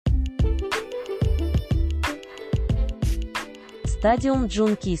Stadium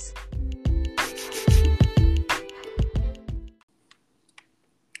Junkies.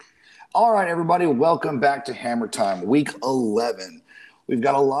 All right, everybody, welcome back to Hammer Time, Week 11. We've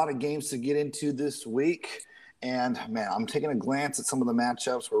got a lot of games to get into this week, and, man, I'm taking a glance at some of the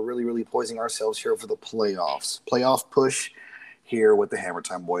matchups. We're really poising ourselves here for the playoffs. Playoff push here with the Hammer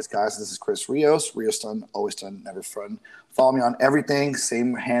Time boys. Guys, this is Chris Rios. Rios Done, always done, never fun. Follow me on everything.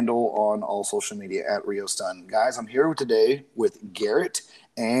 Same handle on all social media at Rios Done. Guys, I'm here today with Garrett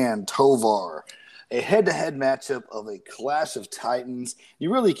and Tovar. A head-to-head matchup of a clash of titans.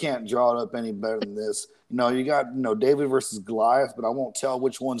 You really can't draw it up any better than this. You got David versus Goliath, but I won't tell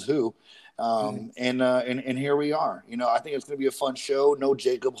which one's who. And here we are. I think it's going to be a fun show. No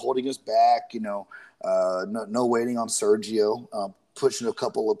Jacob holding us back. No waiting on Sergio pushing a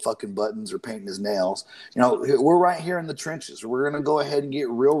couple of fucking buttons or painting his nails. We're right here in the trenches. We're going to go ahead and get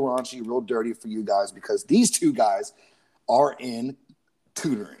real raunchy, real dirty for you guys because these two guys are in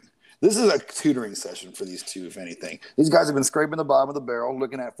tutoring. This is a tutoring session for these two, if anything. These guys have been scraping the bottom of the barrel,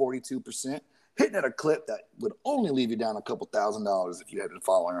 looking at 42%, hitting at a clip that would only leave you down a couple $1,000s if you had been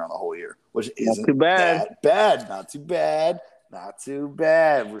following around the whole year, which isn't too bad. that bad. Not too bad. Not too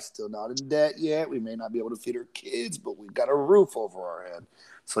bad. We're still not in debt yet. We may not be able to feed our kids, but we've got a roof over our head.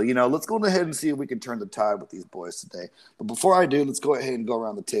 So, let's go ahead and see if we can turn the tide with these boys today. But before I do, let's go ahead and go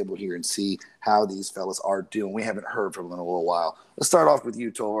around the table here and see how these fellas are doing. We haven't heard from them in a little while. Let's start off with you,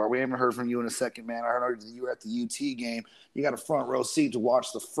 Tovar. We haven't heard from you in a second, man. I heard you were at the UT game. You got a front row seat to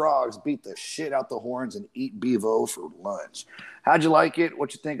watch the Frogs beat the shit out the Horns and eat Bevo for lunch. How'd you like it?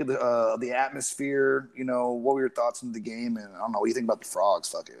 What you think of the atmosphere? What were your thoughts on the game? And I don't know, what do you think about the Frogs?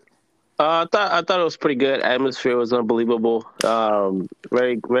 Fuck it. I thought it was pretty good. Atmosphere was unbelievable.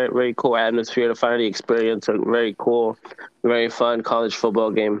 Very, very, very cool atmosphere to finally experience a very cool, very fun college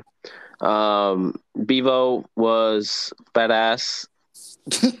football game. Bevo was badass,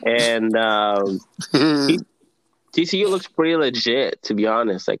 and TCU looks pretty legit, to be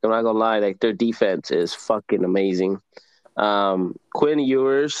honest. Like, I'm not gonna lie, like their defense is fucking amazing. Quinn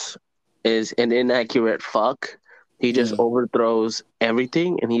Ewers is an inaccurate fuck. He just overthrows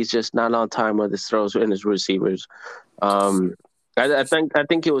everything, and he's just not on time with his throws and his receivers. I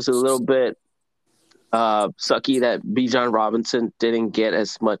think it was a little bit sucky that Bijan Robinson didn't get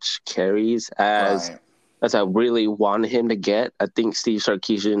as much carries as I really wanted him to get. I think Steve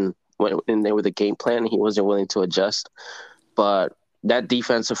Sarkisian went in there with a game plan, and he wasn't willing to adjust. But that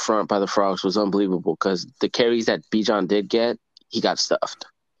defensive front by the Frogs was unbelievable because the carries that Bijan did get, he got stuffed.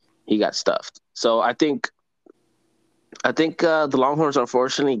 So I think the Longhorns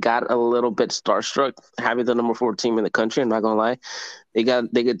unfortunately got a little bit starstruck having the number 4 team in the country. I'm not gonna lie, they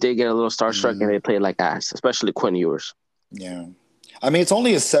did get a little starstruck and they played like ass, especially Quinn Ewers. Yeah, I mean it's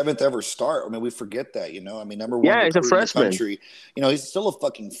only his 7th ever start. I mean we forget that, I mean number 1 he's a freshman. in the country. He's still a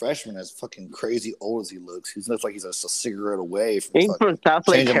fucking freshman, as fucking crazy old as he looks. He looks like he's a cigarette away from. He's from South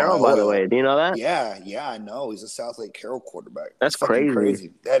Lake Carroll, by the way. Do you know that? Yeah, I know. He's a South Lake Carroll quarterback. That's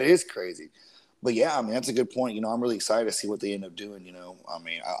crazy. That is crazy. But yeah, I mean that's a good point. I'm really excited to see what they end up doing. I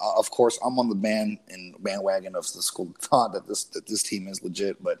mean, of course, I'm on the bandwagon of the school thought that this team is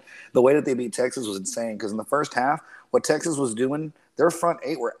legit. But the way that they beat Texas was insane because in the first half, what Texas was doing, their front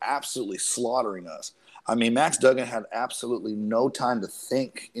 8 were absolutely slaughtering us. I mean, Max Duggan had absolutely no time to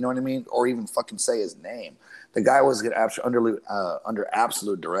think. You know what I mean, or even fucking say his name. The guy was under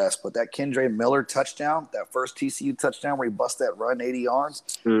absolute duress. But that Kendre Miller touchdown, that first TCU touchdown where he bust that run 80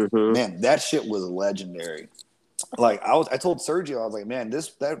 yards, man, that shit was legendary. Like I told Sergio, I was like, man,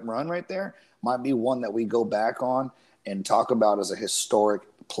 that run right there might be one that we go back on and talk about as a historic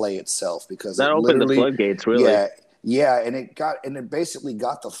play itself because that opened the floodgates, really. Yeah, and it basically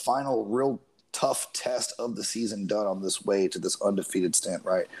got the final real tough test of the season done on this way to this undefeated stint,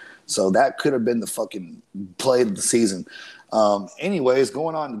 right? So that could have been the fucking play of the season. Anyways,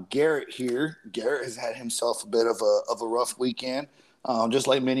 going on to Garrett here. Garrett has had himself a bit of a rough weekend, just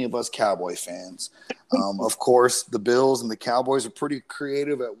like many of us Cowboy fans. Of course, the Bills and the Cowboys are pretty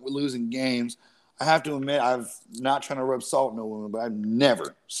creative at losing games. I have to admit, I've not trying to rub salt in the wound, but I've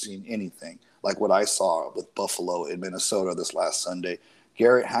never seen anything like what I saw with Buffalo in Minnesota this last Sunday.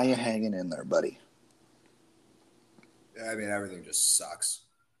 Garrett, how you hanging in there, buddy? I mean, everything just sucks.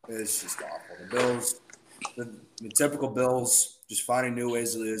 It's just awful. The Bills, the typical Bills, just finding new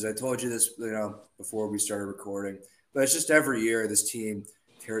ways to lose. I told you this, before we started recording. But it's just every year this team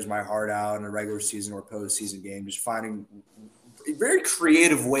tears my heart out in a regular season or postseason game, just finding very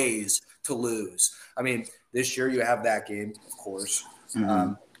creative ways to lose. I mean, this year you have that game, of course.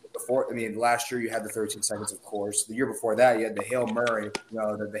 Last year you had the 13 seconds, of course. The year before that, you had the Hail Mary,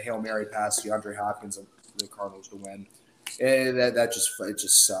 the Hail Mary pass to DeAndre Hopkins and the Cardinals to win. That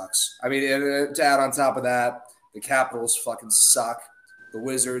just sucks. I mean, and to add on top of that, the Capitals fucking suck. The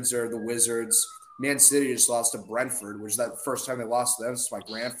Wizards are the Wizards. Man City just lost to Brentford, which is the first time they lost to them since my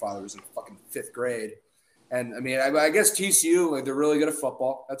grandfather was in fucking 5th grade. And, I mean, I guess TCU, like, they're really good at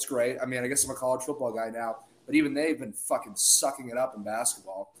football. That's great. I mean, I guess I'm a college football guy now. But even they've been fucking sucking it up in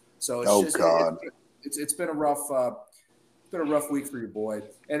basketball. So it's God. It's been a rough week for your boy.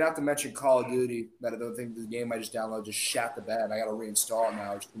 And not to mention Call of Duty, that other thing, the game I just downloaded just shat the bed. I got to reinstall it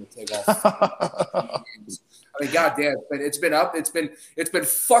now. It's going to take off. I mean, goddamn, it's been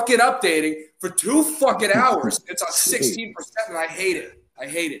fucking updating for 2 fucking hours. It's on 16%, and I hate it. I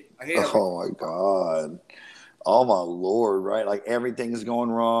hate it. Oh my God. Oh my Lord, right? Like everything's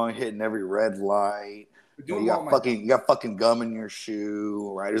going wrong, hitting every red light. You got fucking gum in your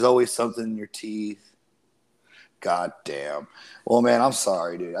shoe, right? There's always something in your teeth. God damn. Well, man, I'm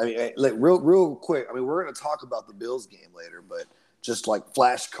sorry, dude. I mean, like real quick. I mean, we're gonna talk about the Bills game later, but just like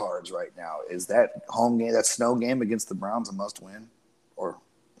flashcards right now, is that home game, that snow game against the Browns, a must win, or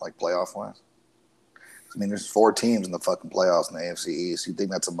like playoff wise? I mean, there's 4 teams in the fucking playoffs in the AFC East. You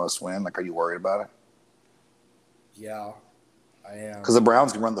think that's a must win? Like, are you worried about it? Yeah, I am. Because the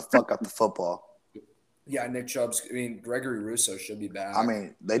Browns can run the fuck out the football. Yeah, Nick Chubb's. I mean, Gregory Rousseau should be back. I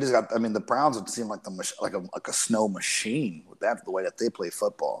mean, they just got. I mean, the Browns would seem like a snow machine with that, the way that they play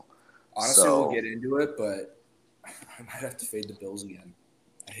football. Honestly, we'll get into it, but I might have to fade the Bills again.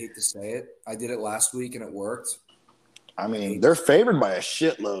 I hate to say it. I did it last week and it worked. I mean, they're favored by a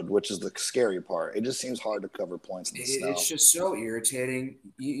shitload, which is the scary part. It just seems hard to cover points in the snow. It's just so irritating.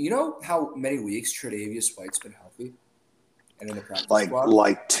 You know how many weeks Tre'Davious White's been healthy and in the practice squad?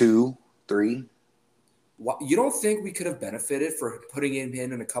 Like 2, 3. You don't think we could have benefited for putting him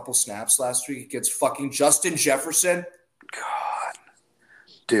in a couple snaps last week against fucking Justin Jefferson? God,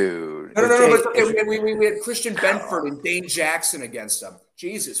 dude. No. But okay, we had Christian Benford and Dane Jackson against them.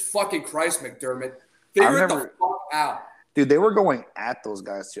 Jesus fucking Christ, McDermott. Figure it the fuck out. Dude, they were going at those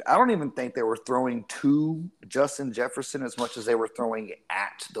guys too. I don't even think they were throwing to Justin Jefferson as much as they were throwing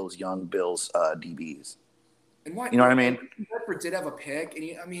at those young Bills DBs. And why? You know what I mean? Benford did have a pick,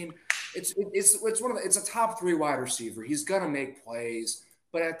 and it's a top 3 wide receiver. He's gonna make plays,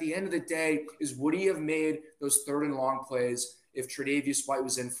 but at the end of the day, would he have made those 3rd and long plays if Tre'Davious White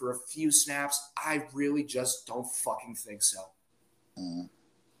was in for a few snaps? I really just don't fucking think so. Mm.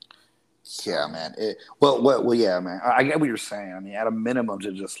 Yeah, man. Well, yeah, man. I get what you're saying. I mean, at a minimum,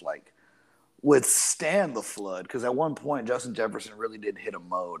 to just like withstand the flood, because at one point Justin Jefferson really did hit a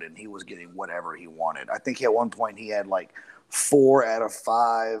mode, and he was getting whatever he wanted. I think at one point he had like 4 out of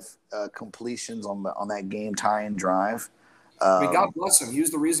 5 completions on that game tying drive. I mean, God bless him. He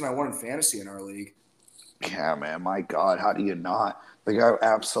was the reason I won in fantasy in our league. Yeah, man. My God, how do you not? The guy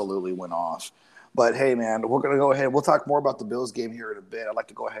absolutely went off. But, hey, man, we're going to go ahead. We'll talk more about the Bills game here in a bit. I'd like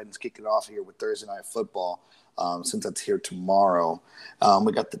to go ahead and kick it off here with Thursday Night Football since that's here tomorrow.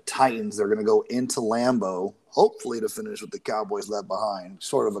 We got the Titans. They're going to go into Lambeau, hopefully to finish with the Cowboys left behind.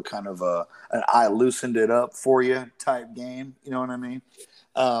 Sort of a kind of an I loosened it up for you type game. You know what I mean?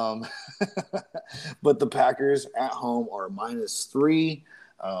 But the Packers at home are -3.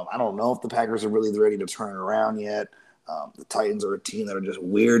 I don't know if the Packers are really ready to turn it around yet. The Titans are a team that are just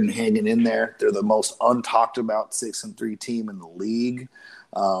weird and hanging in there. They're the most untalked about 6-3 team in the league.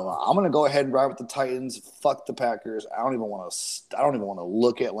 I'm going to go ahead and ride with the Titans. Fuck the Packers. I don't even want to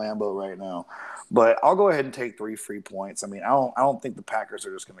look at Lambeau right now. But I'll go ahead and take 3 free points. I mean, I don't think the Packers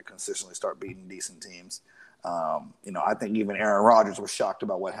are just going to consistently start beating decent teams. I think even Aaron Rodgers was shocked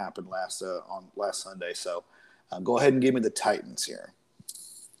about what happened last Sunday. So go ahead and give me the Titans here.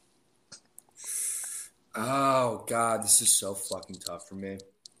 Oh, God, this is so fucking tough for me.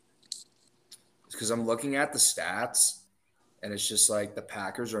 It's because I'm looking at the stats, and it's just like the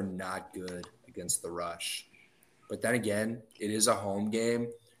Packers are not good against the rush. But then again, it is a home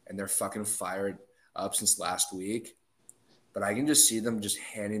game, and they're fucking fired up since last week. But I can just see them just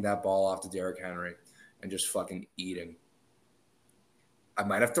handing that ball off to Derrick Henry and just fucking eating. I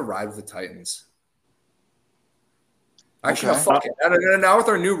might have to ride with the Titans. Actually, okay. Fuck it. Now with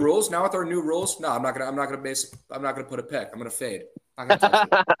our new rules, no, I'm not gonna put a pick. I'm gonna fade. I'm not gonna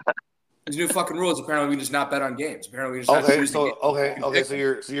touch it. These new fucking rules. Apparently, we just not bet on games. Apparently, we just not choose okay. So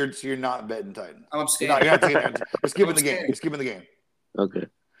you're not betting Titans. I'm staying. You're skipping the game. You're skipping the game. Okay.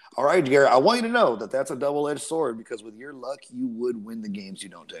 All right, Garrett. I want you to know that that's a double-edged sword because with your luck, you would win the games you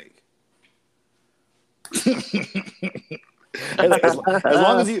don't take. as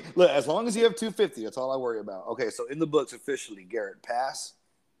long as you have 250, that's all I worry about. Okay, so in the books officially, Garrett, pass.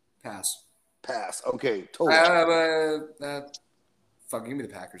 Okay, totally. Fuck, give me the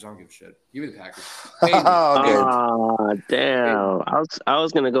Packers. I don't give a shit. Give me the Packers. Okay. Damn. I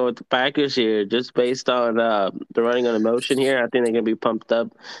was gonna go with the Packers here, just based on the running on emotion here. I think they're gonna be pumped up.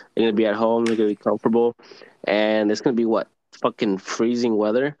 They're gonna be at home. They're gonna be comfortable, and it's gonna be what fucking freezing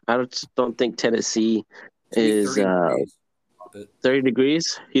weather. just don't think Tennessee is 30 degrees. 30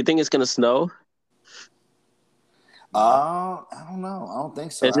 degrees. You think it's gonna snow? I don't know. I don't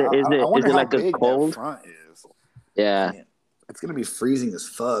think so. Is it I wonder how like a big cold? that front is. Yeah. Man, it's gonna be freezing as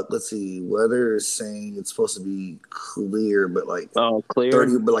fuck. Let's see. Weather is saying it's supposed to be clear, but like Clear.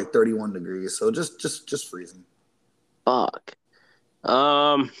 31 degrees. So just freezing. Fuck.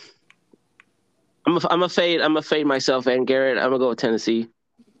 I'm a fade. I'm a fade myself and Garrett. I'm gonna go with Tennessee.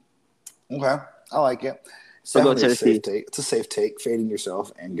 Okay, I like it. I'll go Sounds like a Tennessee. safe take. It's a safe take. Fading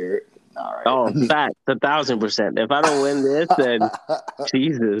yourself and Garrett. All right. Oh, fact, 1,000%. If I don't win this, then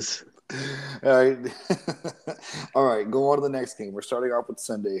Jesus. All right. All right. Go on to the next game. We're starting off with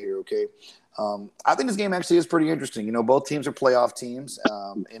Sunday here, okay? I think this game actually is pretty interesting. You know, both teams are playoff teams,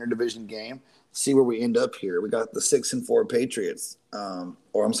 interdivision game. See where we end up here. We got the 6-4 Patriots,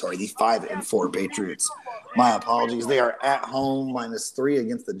 or I'm sorry, the 5-4 Patriots. My apologies. They are at home -3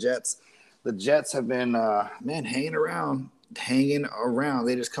 against the Jets. The Jets have been, hanging around. They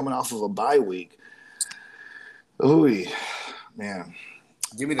just coming off of a bye week. Ooh, man.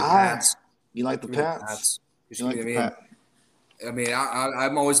 Give me the Pats. You like the Pats? I'm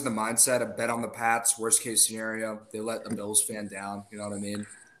always in the mindset of bet on the Pats. Worst case scenario, they let the Bills fan down. You know what I mean?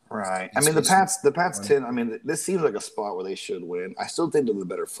 Right. I mean, the Pats tend. I mean, this seems like a spot where they should win. I still think they're the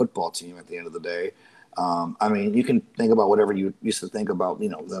better football team at the end of the day. I mean, you can think about whatever you used to think about, you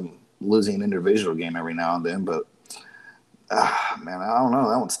know, them losing an individual game every now and then, but man, I don't know.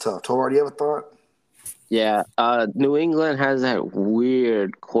 That one's tough. Tovar, do you have a thought? Yeah. New England has that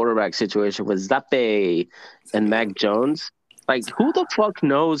weird quarterback situation with Zappe and Mac Jones. Like, who the fuck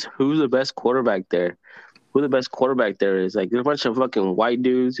knows who's the best quarterback there? Who the best quarterback there is? Like, there's a bunch of fucking white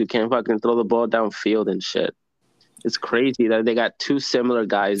dudes who can't fucking throw the ball downfield and shit. It's crazy that they got two similar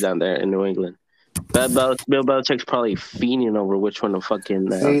guys down there in New England. Bill Belichick's probably fiending over which one to fucking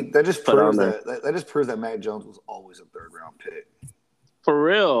that just proves that Mac Jones was always a third-round pick. For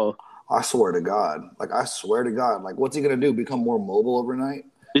real. I swear to God. Like, what's he gonna do? Become more mobile overnight?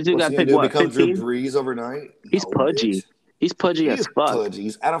 What's he gonna do? Become Drew Brees overnight? He's pudgy. Bitch. He's pudgy as fuck. Pudgy.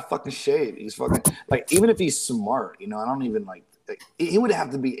 He's out of fucking shape. He's fucking like, even if he's smart, you know, I don't even like. He would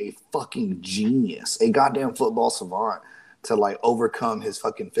have to be a fucking genius, a goddamn football savant, to like overcome his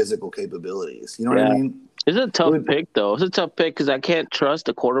fucking physical capabilities. You know what I mean? It's a tough pick, though. It's a tough pick because I can't trust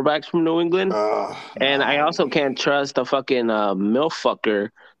the quarterbacks from New England, and I also can't trust the fucking milf fucker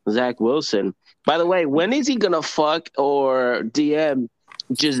Zach Wilson. By the way, when is he gonna fuck or DM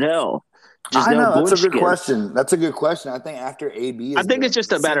Giselle? I know, that's a good question. I think after AB I think it's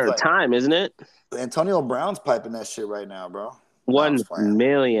just a matter of time, isn't it? Antonio Brown's piping that shit right now, bro.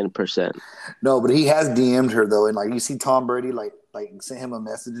 1,000,000%. No, but he has DM'd her though, and like you see Tom Brady like sent him a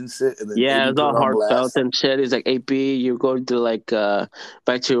message and shit. And then it's all heartfelt and shit. He's like, "AP, you're going to like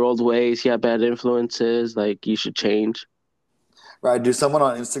back to your old ways. You have bad influences. Like you should change." Right, dude. Someone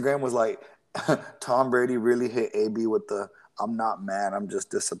on Instagram was like, "Tom Brady really hit AB with the I'm not mad, I'm just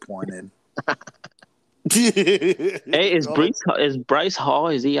disappointed." Hey, is Bryce Hall?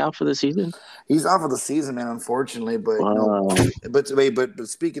 Is he out for the season? He's out for the season, man. Unfortunately, but but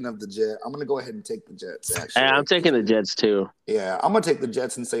speaking of the Jets, I'm gonna go ahead and take the Jets. Actually, I'm taking the Jets too. Yeah, I'm gonna take the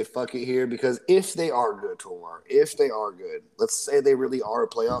Jets and say fuck it here because if they are good, Tovar, if they are good, let's say they really are a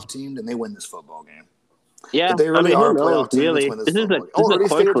playoff team, then they win this football game. Yeah, if they really are a playoff team, let's win this football game.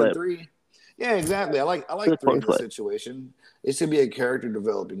 This is a coin flip. Yeah, exactly. I like 3 in this situation. It's gonna be a character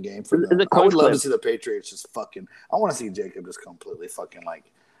developing game for them. I would love to see the Patriots just fucking. I want to see Jacob just completely fucking like.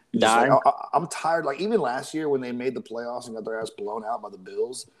 I'm tired. Like even last year when they made the playoffs and got their ass blown out by the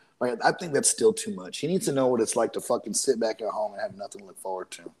Bills. Like I think that's still too much. He needs to know what it's like to fucking sit back at home and have nothing to look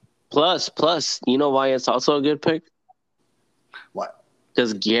forward to. Plus, you know why it's also a good pick? What?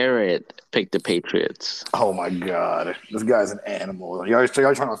 Because Garrett picked the Patriots. Oh my God, this guy's an animal. Y'all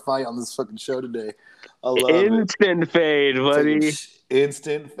trying to fight on this fucking show today. I love Instant fade, buddy.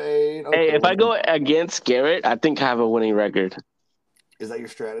 Instant fade. Okay, hey, if I go against Garrett, I think I have a winning record. Is that your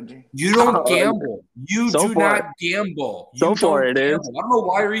strategy? You don't gamble. You do not gamble. So far it is. I don't know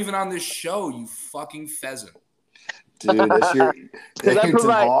why you're even on this show, you fucking pheasant. Dude, that's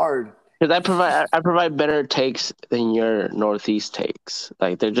hard. Because I provide better takes than your Northeast takes.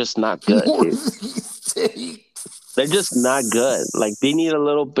 Like they're just not good. Northeast takes. They're just not good. Like they need a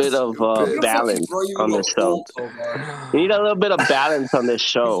little bit of I'm gonna fucking balance throw you on into the a show. hole, Tovar. You need a little bit of balance on this You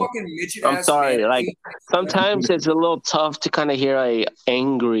show. fucking midget I'm ass sorry. man. Like sometimes it's a little tough to kind of hear a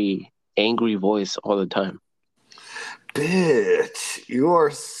angry voice all the time. Bitch, you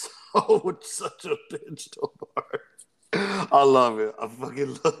are so such a bitch, Tovar. I love it. I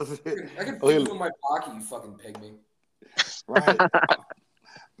fucking love it. I can Okay, fit you in my pocket, you fucking pygmy. right.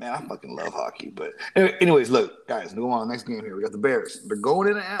 Man, I fucking love hockey. But anyways, look, guys, go on. Next game here. We got the Bears. They're going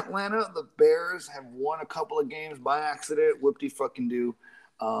into Atlanta. The Bears have won a couple of games by accident. Whoop-de fucking do.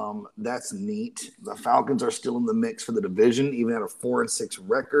 That's neat. The Falcons are still in the mix for the division, even at a 4-6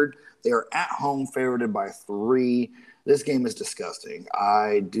 record. They are at home, favorited by 3. This game is disgusting.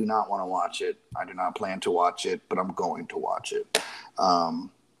 I do not want to watch it. I do not plan to watch it, but I'm going to watch it. I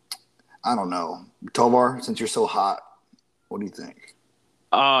don't know. Tovar, since you're so hot, what do you think?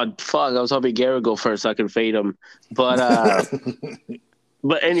 Oh fuck! I was hoping Gary would go first so I can fade him. But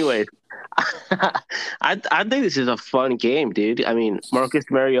anyway, I think this is a fun game, dude. I mean, Marcus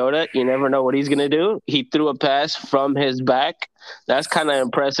Mariota, you never know what he's gonna do. He threw a pass from his back. That's kind of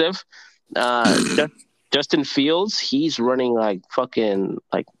impressive. Justin Fields, he's running like fucking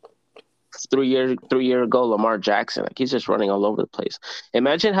like 3 year ago Lamar Jackson. Like he's just running all over the place.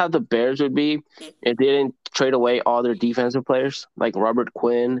 Imagine how the Bears would be if they didn't trade away all their defensive players like Robert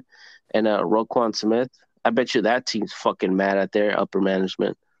Quinn and Roquan Smith. I bet you that team's fucking mad at their upper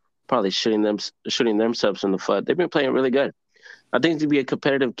management. Probably shooting themselves in the foot. They've been playing really good. I think it's gonna be a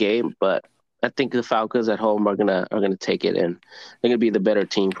competitive game, but I think the Falcons at home are gonna take it in. They're gonna be the better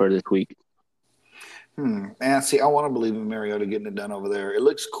team for this week. Man, see, I want to believe in Mariota getting it done over there. It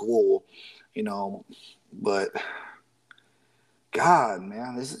looks cool, but God,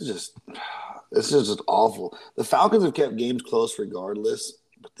 man, this is just awful. The Falcons have kept games close regardless,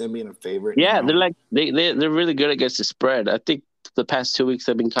 but them being a favorite. Yeah, they're like they're really good against the spread. I think the past 2 weeks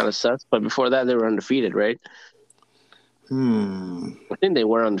have been kind of sus, but before that they were undefeated, right? I think they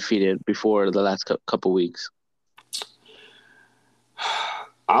were undefeated before the last couple weeks.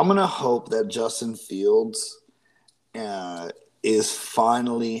 I'm gonna hope that Justin Fields is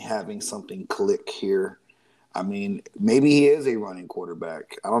finally having something click here. I mean, maybe he is a running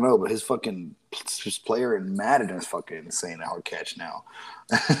quarterback. I don't know, but his player in Madden is fucking insane at hard catch now.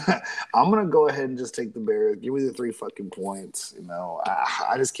 I'm gonna go ahead and just take the Bears. Give me the 3 fucking points.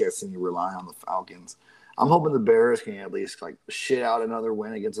 I just can't see you rely on the Falcons. I'm hoping the Bears can at least like shit out another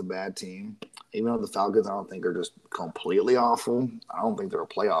win against a bad team. Even though the Falcons, I don't think are just completely awful. I don't think they're a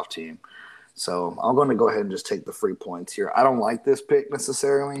playoff team. So I'm going to go ahead and just take the 3 points here. I don't like this pick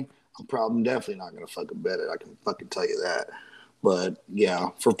necessarily. I'm definitely not going to fucking bet it. I can fucking tell you that. But yeah,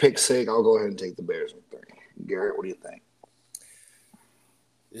 for pick's sake, I'll go ahead and take the Bears in 3. Garrett, what do you think?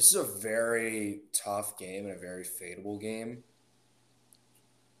 This is a very tough game and a very fadeable game.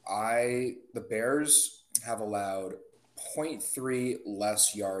 The Bears have allowed 0.3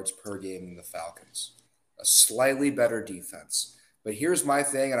 less yards per game than the Falcons. A slightly better defense. But here's my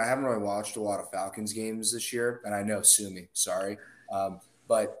thing, and I haven't really watched a lot of Falcons games this year, and I know, sue me, sorry.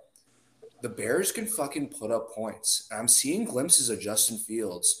 But the Bears can fucking put up points. And I'm seeing glimpses of Justin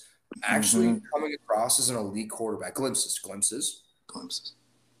Fields actually coming across as an elite quarterback. Glimpses.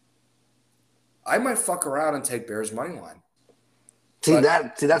 I might fuck around and take Bears money line.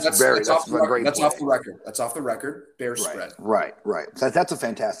 That's off the record. Bears spread. Right. That's a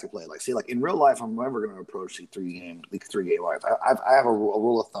fantastic play. Like in real life, I'm never going to approach the 3-game life. I have a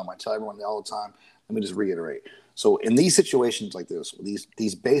rule of thumb. I tell everyone all the time. Let me just reiterate. So in these situations like this,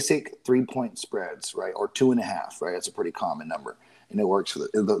 these basic 3-point spreads, right, or 2.5, right, that's a pretty common number, and it works for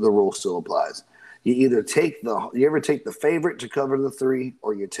the rule still applies. You either take the favorite to cover the 3,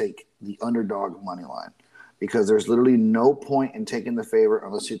 or you take the underdog money line. Because there's literally no point in taking the favorite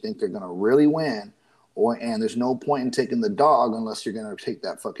unless you think they're going to really win, and there's no point in taking the dog unless you're going to take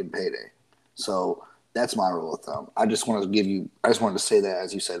that fucking payday. So that's my rule of thumb. I just wanted to say that,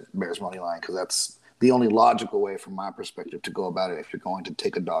 as you said, Bears money line, because that's the only logical way from my perspective to go about it if you're going to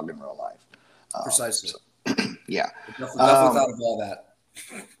take a dog in real life. Precisely. Yeah. Definitely thought of all that.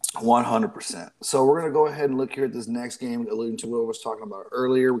 100%. So we're going to go ahead and look here at this next game, alluding to what I was talking about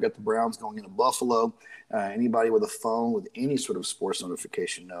earlier. We got the Browns going into Buffalo. Anybody with a phone with any sort of sports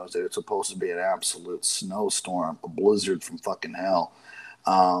notification knows that it's supposed to be an absolute snowstorm, a blizzard from fucking hell.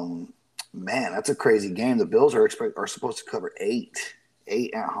 Man, that's a crazy game. The Bills are supposed to cover 8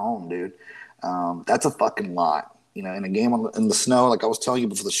 at home, dude. That's a fucking lot. In a game in the snow, like I was telling you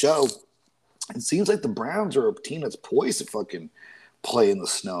before the show, it seems like the Browns are a team that's poised to fucking play in the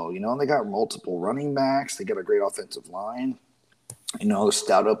snow, and they got multiple running backs. They got a great offensive line. They're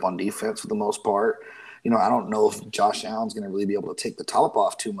stout up on defense for the most part. I don't know if Josh Allen's going to really be able to take the top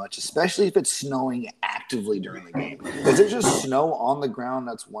off too much, especially if it's snowing actively during the game. If there's just snow on the ground,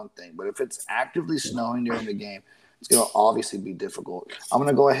 that's one thing. But if it's actively snowing during the game, it's going to obviously be difficult. I'm going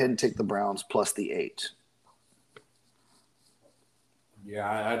to go ahead and take the Browns plus the 8.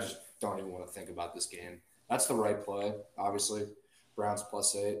 Yeah, I just don't even want to think about this game. That's the right play, obviously. Browns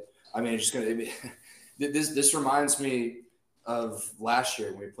plus 8. I mean, it's just going to be – this reminds me of last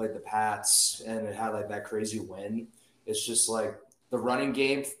year when we played the Pats and it had like that crazy win. It's just like the running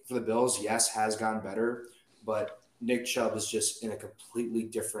game for the Bills, yes, has gotten better, but Nick Chubb is just in a completely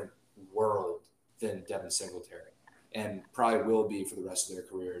different world than Devin Singletary and probably will be for the rest of their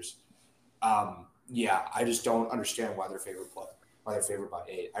careers. Yeah, I just don't understand why they're favored by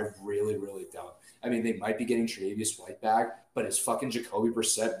 8. I really, really don't. I mean, they might be getting Tre'Davious White back, but is fucking Jacoby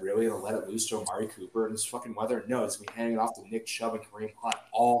Brissett really going to let it loose to Amari Cooper in this fucking weather? No, it's going to be handing it off to Nick Chubb and Kareem Hunt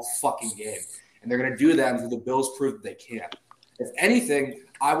all fucking game. And they're going to do that until the Bills prove that they can't. If anything,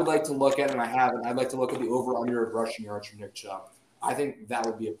 I would like to look at, and I haven't, I'd like to look at the over-under of rushing yards from Nick Chubb. I think that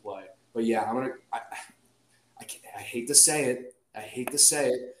would be a play. But yeah, I hate to say it.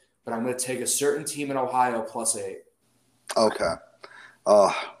 But I'm going to take a certain team in Ohio plus 8. Okay.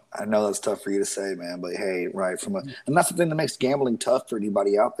 I know that's tough for you to say, man, but hey, right and that's the thing that makes gambling tough for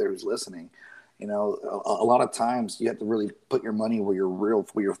anybody out there who's listening. A lot of times you have to really put your money where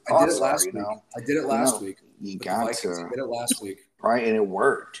your thoughts are. I did it last week. You got to. I did it last week, right? And it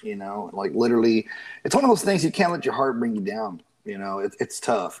worked. Like literally, it's one of those things you can't let your heart bring you down. It's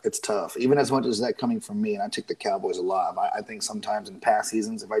tough. It's tough. Even as much as that coming from me, and I take the Cowboys a lot. I think sometimes in past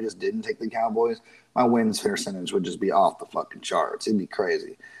seasons, if I just didn't take the Cowboys, my wins percentage would just be off the fucking charts. It'd be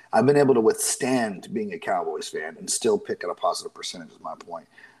crazy. I've been able to withstand being a Cowboys fan and still pick at a positive percentage is my point,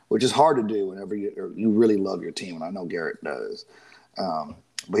 which is hard to do whenever you really love your team, and I know Garrett does.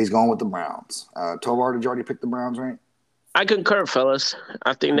 But he's going with the Browns. Tovar, did you already pick the Browns, right? I concur, fellas.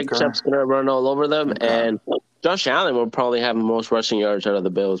 I think Nick Chubb's going to run all over them, and Josh Allen will probably have the most rushing yards out of the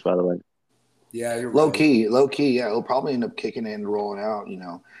Bills, by the way. Yeah, you're low key, yeah. He'll probably end up kicking it and rolling out,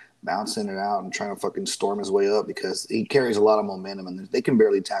 bouncing it out and trying to fucking storm his way up because he carries a lot of momentum and they can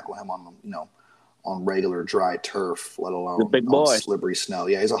barely tackle him on regular dry turf, let alone on slippery snow.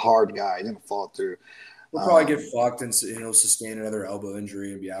 Yeah, he's a hard guy. He's gonna fall through. We'll probably get fucked and sustain another elbow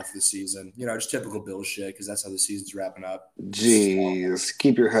injury and be out for the season. Just typical Bill shit because that's how the season's wrapping up. Jeez,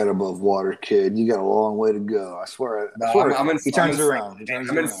 keep your head above water, kid. You got a long way to go. I swear. He turns around.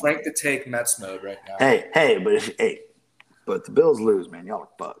 I'm in Frank the Take Mets mode right now. But the Bills lose, man. Y'all are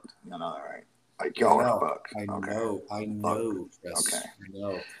fucked. Y'all know that, right? Like, y'all are fucked. I know. Chris. Okay. I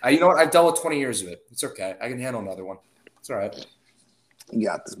know. You know what? I've dealt with 20 years of it. It's okay. I can handle another one. It's all right. You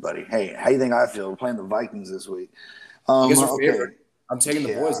got this, buddy. Hey, how you think I feel? We're playing the Vikings this week. You guys are favorite. I'm taking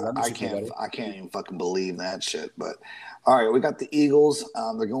the boys. I can't even fucking believe that shit. But, all right, we got the Eagles.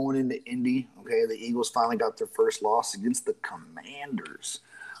 They're going into Indy. Okay, the Eagles finally got their first loss against the Commanders.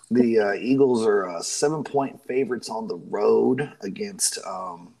 The Eagles are 7-point favorites on the road against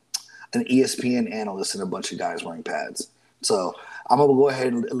an ESPN analyst and a bunch of guys wearing pads. So I'm going to go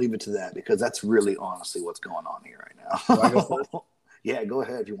ahead and leave it to that because that's really honestly what's going on here right now. Do I go first? Yeah, go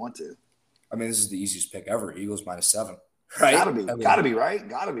ahead if you want to. I mean, this is the easiest pick ever. Eagles -7. Right? Gotta be right.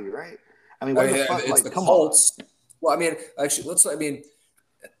 I mean, what the fuck? It's the Colts. On. Well, I mean, actually, Colts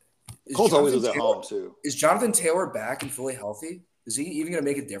always was at home too. Is Jonathan Taylor back and fully healthy? Is he even going to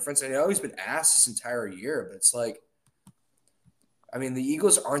make a difference? I know he's been asked this entire year, but it's like, I mean, the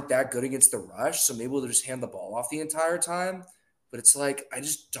Eagles aren't that good against the rush, so maybe they'll just hand the ball off the entire time. But it's like, I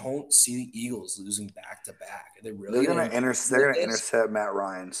just don't see the Eagles losing back-to-back. They're going to intercept Matt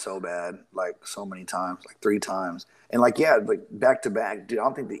Ryan so bad, like so many times, like 3 times. And like, yeah, like back-to-back, dude, I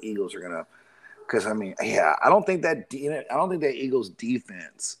don't think the Eagles are going to – because, I mean, yeah, I don't think that Eagles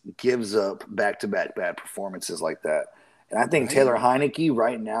defense gives up back-to-back bad performances like that. And I think Taylor Heineke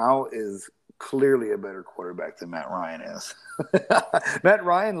right now is clearly a better quarterback than Matt Ryan is. Matt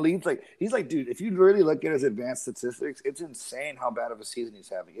Ryan leads he's like, dude, if you really look at his advanced statistics, it's insane how bad of a season he's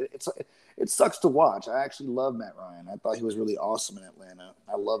having. It sucks to watch. I actually love Matt Ryan. I thought he was really awesome in Atlanta.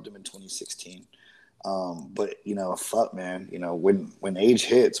 I loved him in 2016. But fuck, man. When age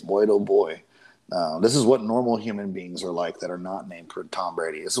hits, boy, oh boy. This is what normal human beings are like that are not named Tom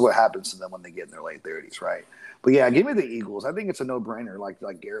Brady. This is what happens to them when they get in their late 30s, right? But yeah, give me the Eagles. I think it's a no-brainer,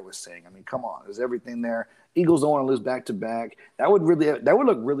 like Garrett was saying. I mean, come on, there's everything there. Eagles don't want to lose back-to-back. That would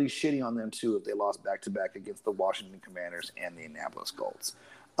look really shitty on them too if they lost back-to-back against the Washington Commanders and the Indianapolis Colts.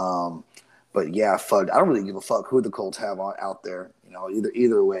 But yeah, fuck. I don't really give a fuck who the Colts have out there.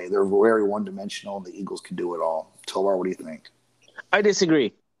 Either way, they're very one-dimensional. The Eagles can do it all. Tovar, what do you think? I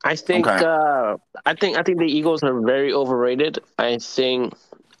disagree. I think Okay. I think the Eagles are very overrated. I think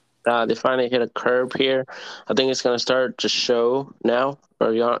they finally hit a curb here. I think it's going to start to show now or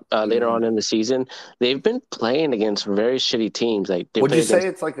later on in the season. They've been playing against very shitty teams. Like they Would play you say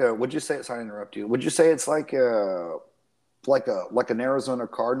against it's like a? Would you say? Sorry to interrupt you. Would you say it's like an Arizona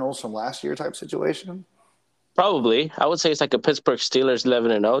Cardinals from last year type situation? probably. I would say it's like a Pittsburgh Steelers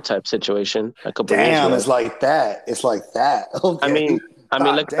 11-0 type situation a couple of years Damn, ago. it's like that. It's like that. I Okay. mean,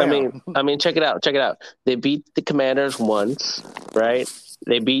 God look. damn. Check it out. Check it out. They beat the Commanders once, right?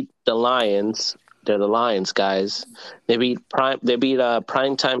 They beat the Lions. They're the Lions guys. They beat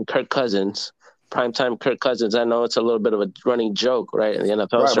primetime Kirk Cousins. Primetime Kirk Cousins. I know it's a little bit of a running joke, right, in the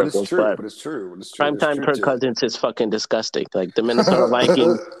NFL Right, but it's circles, true. but But it's true. But it's true. There's primetime truth Kirk to Cousins is fucking disgusting. Like the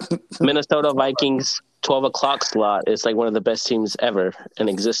it. Minnesota Vikings 12 o'clock slot is like one of the best teams ever in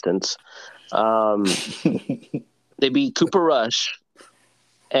existence. They beat Cooper Rush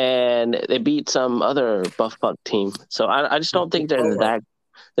and they beat some other buff fuck team. So I just don't think they're that.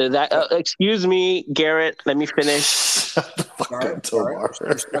 They're that. Excuse me, Garrett. Let me finish. Shut the fuck Sorry, up, Tomar.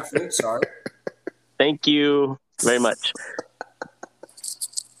 respectfully, sorry. Thank you very much.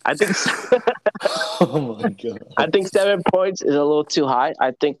 I think Oh my god. I think 7 points is a little too high.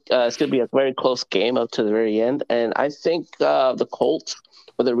 I think it's going to be a very close game up to the very end, and I think the Colts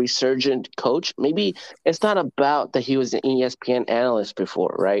with a resurgent coach. Maybe it's not about that he was an ESPN analyst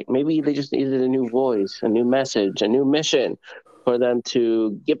before, right? Maybe they just needed a new voice, a new message, a new mission for them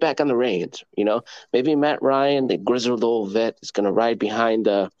to get back on the reins. You know, maybe Matt Ryan, the grizzled old vet, is going to ride behind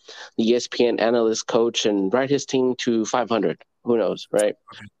the ESPN analyst coach and ride his team to 500. Who knows, right?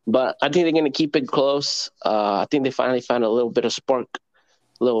 But I think they're going to keep it close. I think they finally found a little bit of spark,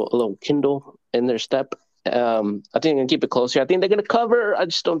 a little kindle in their step. I think they're going to keep it close here. I think they're going to cover. I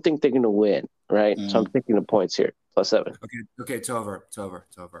just don't think they're going to win, right? So I'm taking the points here, +7. Okay, Tover.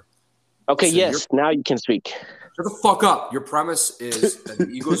 Okay, So yes, now you can speak. Shut the fuck up. Your premise is that the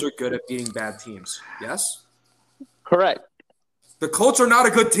Eagles are good at beating bad teams. Yes? Correct. The Colts are not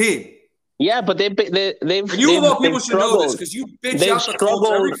a good team. Yeah, but they've And you of all people should know this because you bitch out the Colts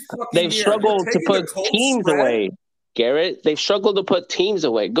every fucking year. They've struggled to put teams away. Garrett, they've struggled to put teams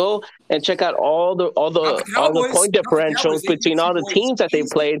away. Go and check out all the point differentials between all the teams that they've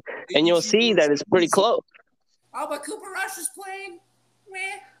played, and you'll see that it's pretty close. Oh, but Cooper Rush is playing. Meh.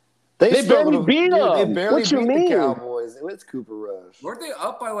 They barely beat them. They barely What you beat mean? the Cowboys. It's Cooper Rush. Weren't they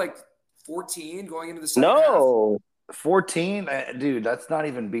up by like 14 going into the second half? No. 14, dude, that's not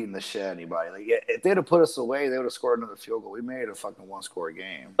even beating the shit out of anybody. Like, if they'd have put us away, they would have scored another field goal. We made a fucking one-score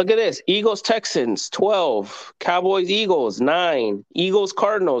game. Look at this: Eagles Texans 12, Cowboys Eagles 9, Eagles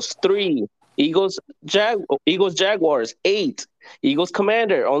Cardinals 3, Eagles Jaguars 8, Eagles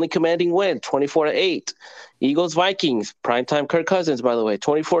Commander only commanding win 24-8, Eagles Vikings primetime Kirk Cousins, by the way,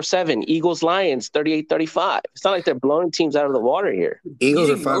 24-7, Eagles Lions 38-35. It's not like they're blowing teams out of the water here. Eagles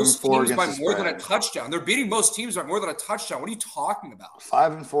are Beating 5-4 most teams against by the more than a spread. touchdown. They're beating most teams by more than a touchdown. What are you talking about?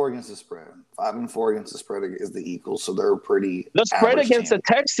 5-4 against the spread. 5-4 against the spread is the Eagles, so they're pretty. The spread average against team.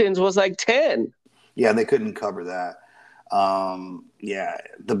 the Texans was like 10. Yeah, they couldn't cover that. Yeah,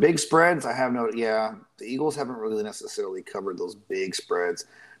 the big spreads, the Eagles haven't really necessarily covered those big spreads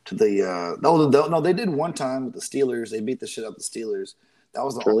to the no, they did one time with the Steelers. They beat the shit out of the Steelers. That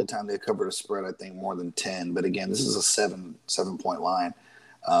was the only time they covered a spread, I think, more than 10. But again, this is a 7-point line.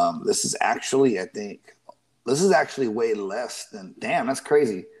 This is actually way less than, damn, that's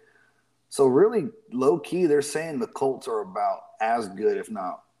crazy. So really low key, they're saying the Colts are about as good, if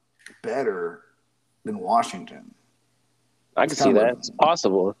not better, than Washington. I can see that. It's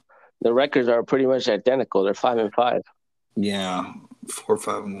possible. The records are pretty much identical. They're 5-5. Yeah,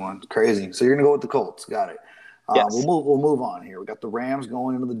 4-5-1. Crazy. So you're gonna go with the Colts. Got it. Yes. We'll move on here. We got the Rams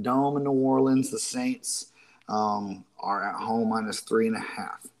going into the Dome in New Orleans. The Saints are at home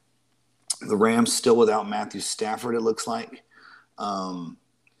 -3.5. The Rams still without Matthew Stafford. It looks like. Boy,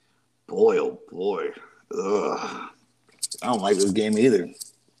 oh boy. Ugh. I don't like this game either.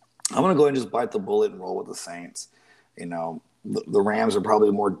 I'm gonna go ahead and just bite the bullet and roll with the Saints. You know, the Rams are probably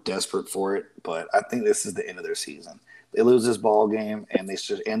more desperate for it, but I think this is the end of their season. They lose this ball game and they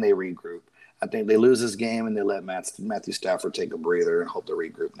regroup. I think they lose this game and they let Matthew Stafford take a breather and hope to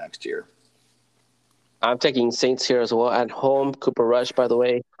regroup next year. I'm taking Saints here as well. At home, Cooper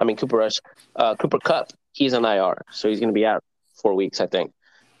Kupp, he's on IR, so he's going to be out 4 weeks, I think.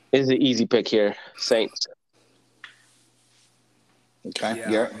 This is an easy pick here, Saints. Okay.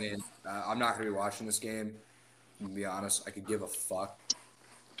 Yeah, I mean, I'm not going to be watching this game. To be honest, I could give a fuck.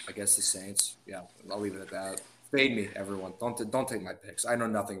 I guess the Saints. Yeah, I'll leave it at that. Fade me, everyone. Don't take my picks. I know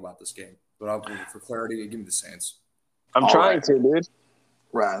nothing about this game, but for clarity, give me the Saints. I'm trying to, dude.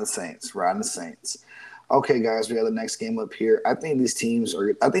 Riding the Saints. Riding the Saints. Okay, guys, we got the next game up here. I think these teams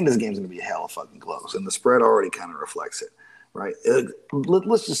are. I think this game's going to be hella fucking close, and the spread already kind of reflects it, right?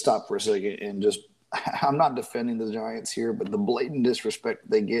 Let's just stop for a second and just. I'm not defending the Giants here, but the blatant disrespect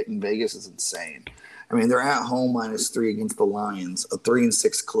they get in Vegas is insane. I mean, they're at home -3 against the Lions, a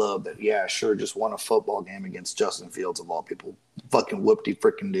 3-6 club that, yeah, sure, just won a football game against Justin Fields of all people. Fucking whoopty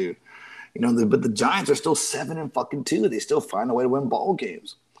freaking dude. But the Giants are still 7-2. They still find a way to win ball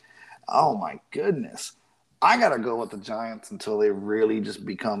games. Oh my goodness. I got to go with the Giants until they really just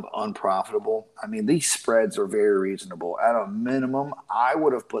become unprofitable. I mean, these spreads are very reasonable. At a minimum, I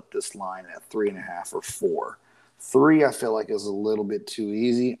would have put this line at 3.5 or 4. 3, I feel like, is a little bit too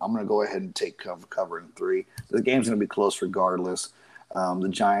easy. I'm going to go ahead and take cover in 3. The game's going to be close regardless. The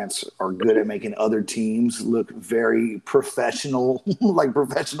Giants are good at making other teams look very professional, like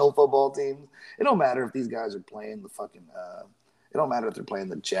professional football teams. It don't matter if these guys are playing the fucking it don't matter if they're playing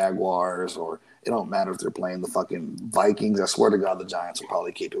the Jaguars or it don't matter if they're playing the fucking Vikings. I swear to God, the Giants will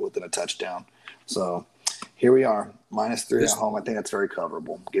probably keep it within a touchdown. So here we are, -3 at home. I think that's very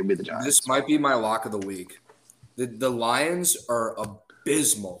coverable. Give me the Giants. This might be my lock of the week. The Lions are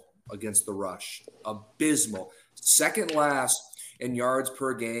abysmal against the rush. Abysmal. Second last in yards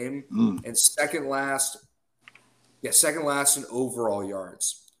per game and second last in overall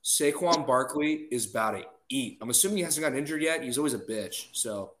yards. Saquon Barkley is about to eat. I'm assuming he hasn't gotten injured yet. He's always a bitch.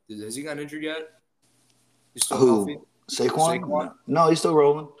 So has he gotten injured yet? He's still healthy? Saquon? No, he's still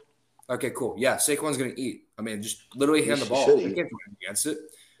rolling. Okay, cool. Yeah, Saquon's going to eat. I mean, just literally hand the ball. They can't do anything against it.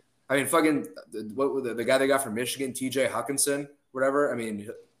 I mean, fucking the guy they got from Michigan, TJ Hawkinson, whatever. I mean,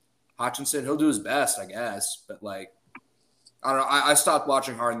 Hutchinson, he'll do his best, I guess. But, like, I don't know. I stopped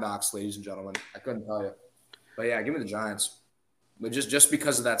watching Hard Knocks, ladies and gentlemen. I couldn't tell you. But, yeah, give me the Giants. But just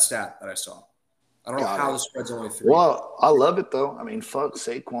because of that stat that I saw. I don't know how the spread's only 3. Well, I love it, though. I mean, fuck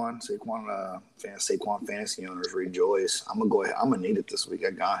Saquon. Saquon fantasy owners rejoice. I'm going to go ahead. I'm going to need it this week.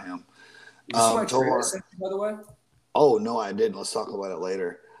 I got him. Is this my trade section, by the way? Oh, no, I didn't. Let's talk about it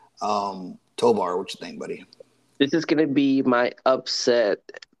later. Tobar, what you think, buddy? This is going to be my upset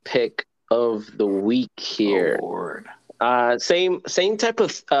pick of the week here. Oh, Lord. Same type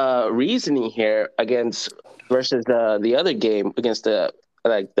of reasoning here versus the other game against the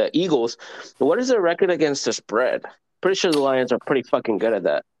Eagles. What is their record against the spread? Pretty sure the Lions are pretty fucking good at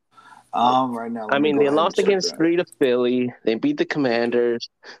that. Right now. I mean, they lost against 3 to Philly. They beat the Commanders.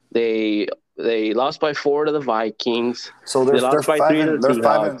 They lost by 4 to the Vikings. So they're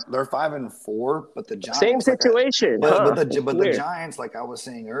 5-4, but the Giants same situation. But the Giants, like I was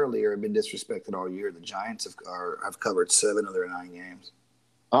saying earlier, have been disrespected all year. The Giants have covered 7 of their 9 games.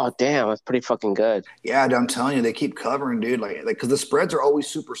 Oh damn, that's pretty fucking good. Yeah, I'm telling you, they keep covering, dude. Like because the spreads are always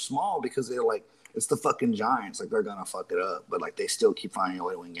super small because they're like it's the fucking Giants. Like they're gonna fuck it up, but like they still keep finding a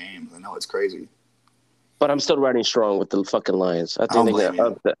way to win games. I know it's crazy. But I'm still riding strong with the fucking Lions. I think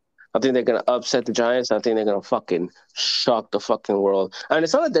they're gonna upset the Giants. I think they're gonna fucking shock the fucking world. And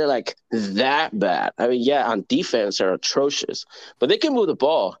it's not that they're like that bad. I mean, yeah, on defense they're atrocious, but they can move the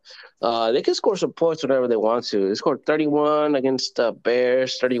ball. They can score some points whenever they want to. They scored 31 against the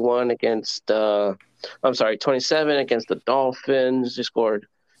Bears, 27 against the Dolphins. They scored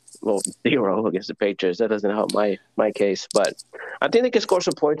 0 against the Patriots. That doesn't help my case, but I think they can score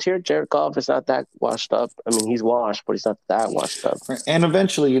some points here. Jared Goff is not that washed up. I mean, he's washed, but he's not that washed up. And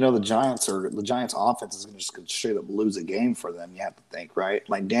eventually, the Giants offense is going to just straight up lose a game for them. You have to think, right?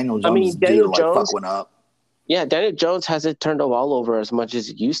 Like Daniel Jones fuck one up. Yeah, Daniel Jones hasn't turned the ball over as much as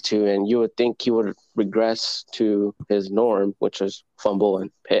he used to, and you would think he would regress to his norm, which is fumble and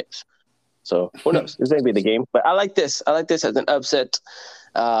picks. So who knows? This may be the game, but I like this. I like this as an upset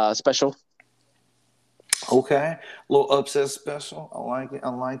special. Okay, little upset special. I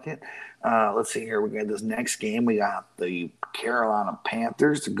like it. Let's see here. We got this next game. We got the Carolina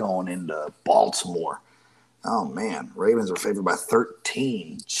Panthers going into Baltimore. Oh man, Ravens are favored by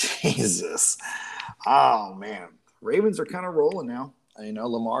 13. Jesus. Oh man, Ravens are kind of rolling now.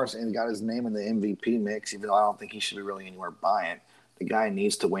 Lamar's got his name in the MVP mix, even though I don't think he should be really anywhere by it. The guy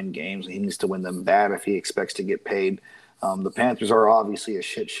needs to win games. He needs to win them bad if he expects to get paid. The Panthers are obviously a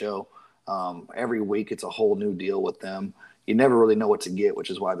shit show. Every week it's a whole new deal with them. You never really know what to get, which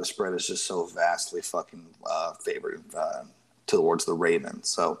is why the spread is just so vastly fucking favored towards the Ravens.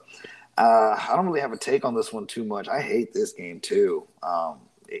 So I don't really have a take on this one too much. I hate this game too.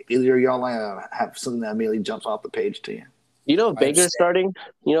 Either of y'all have something that immediately jumps off the page to you? Baker's starting?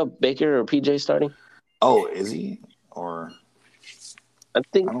 Baker or PJ starting? Oh, is he? Or I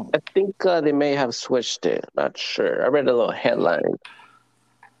think they may have switched it. Not sure. I read a little headline.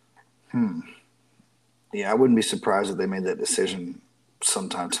 Yeah, I wouldn't be surprised if they made that decision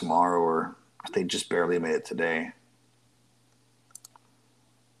sometime tomorrow, or they just barely made it today.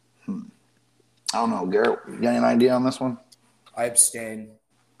 I don't know, Garrett. You got any idea on this one? I abstain.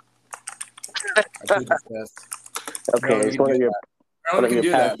 I plead the fifth. Okay, it's one of your. No one can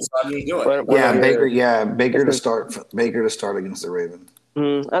do that, so I'm going to do it. Baker to start. Baker to start against the Ravens. I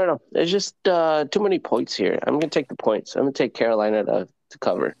don't know. There's just too many points here. I'm going to take the points. I'm going to take Carolina to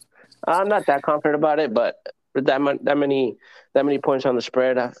cover. I'm not that confident about it, but that many points on the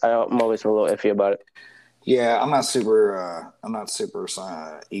spread, I'm always a little iffy about it. Yeah, I'm not super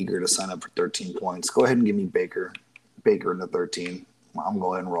eager to sign up for 13 points. Go ahead and give me Baker in the 13. I'm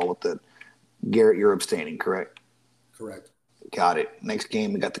going and roll with it. Garrett, you're abstaining, correct? Correct. Got it. Next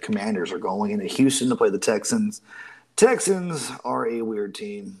game, we got the Commanders are going into Houston to play the Texans. Texans are a weird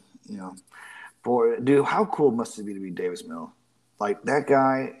team, you know. Boy, dude, how cool must it be to be Davis Mills? Like, that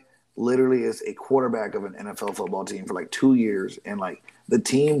guy literally is a quarterback of an NFL football team for like 2 years, and like the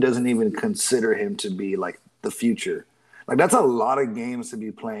team doesn't even consider him to be like the future. Like, that's a lot of games to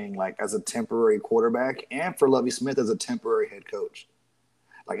be playing like as a temporary quarterback, and for Lovie Smith as a temporary head coach.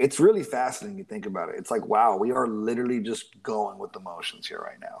 Like, it's really fascinating to think about it. It's like, wow, we are literally just going with the motions here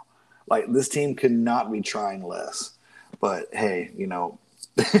right now. Like, this team could not be trying less. But hey, you know,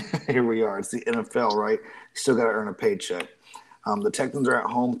 here we are. It's the NFL, right? You still got to earn a paycheck. The Texans are at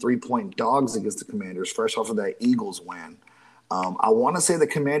home, 3-point dogs against the Commanders, fresh off of that Eagles win. I want to say the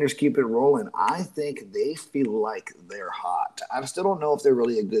Commanders keep it rolling. I think they feel like they're hot. I still don't know if they're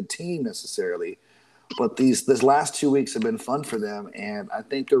really a good team necessarily, but this last 2 weeks have been fun for them, and I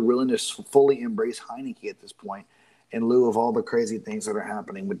think they're willing to fully embrace Heineke at this point in lieu of all the crazy things that are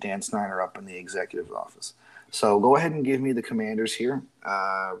happening with Dan Snyder up in the executive office. So go ahead and give me the Commanders here.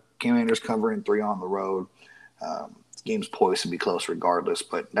 Commanders covering 3 on the road. Game's poised to be close regardless,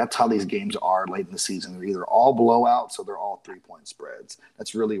 but that's how these games are late in the season. They're either all blowouts or they're all 3-point spreads.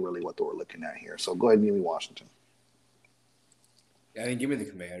 That's really, really what we're looking at here. So go ahead and give me Washington. Yeah, I mean, give me the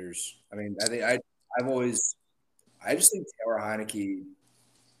Commanders. I mean, I just think Taylor Heineke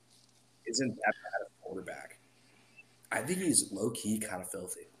isn't that bad of a quarterback. I think he's low-key kind of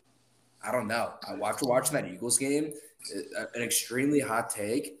filthy. I don't know. After watching that Eagles game, an extremely hot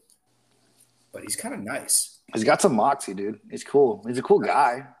take, but he's kind of nice. He's got some moxie, dude. He's cool. He's a cool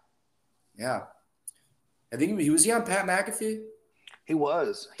guy. Yeah. I think he was on Pat McAfee? He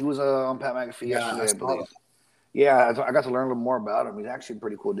was. He was on Pat McAfee yesterday, I believe. That. Yeah, I got to learn a little more about him. He's actually a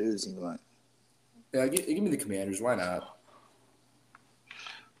pretty cool dude, it seems like. Yeah, give me the Commanders. Why not?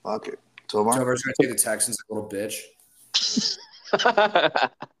 Fuck it. Tovar's going to take the Texans a little bitch.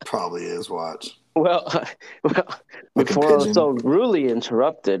 Probably is. Watch. Well, before I was so rudely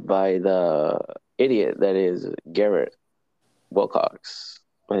interrupted by the idiot that is Garrett Wilcox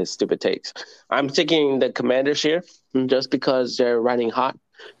with his stupid takes, I'm taking the Commanders here just because they're riding hot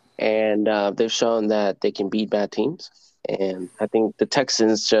and they've shown that they can beat bad teams. And I think the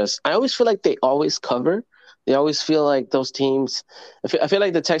Texans I always feel like they always cover. They always feel like those teams – I feel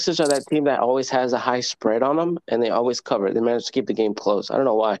like the Texans are that team that always has a high spread on them, and they always cover. They manage to keep the game close. I don't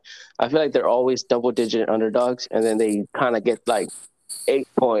know why. I feel like they're always double-digit underdogs, and then they kind of get like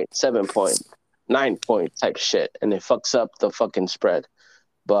 8-point, 7-point, 9-point type shit, and it fucks up the fucking spread.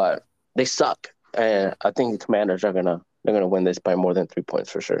 But they suck, and I think the Commanders are gonna win this by more than 3 points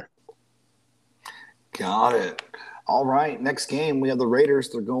for sure. Got it. All right, next game, we have the Raiders.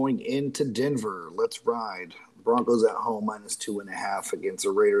 They're going into Denver. Let's ride. Broncos at home, -2.5 against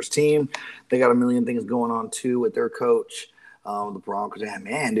the Raiders team. They got a million things going on, too, with their coach. The Broncos,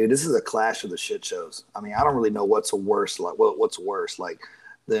 man, dude, this is a clash of the shit shows. I mean, I don't really know what's worse. Like,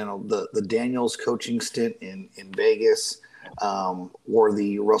 the Daniels coaching stint in Vegas or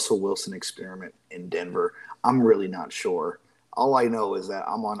the Russell Wilson experiment in Denver. I'm really not sure. All I know is that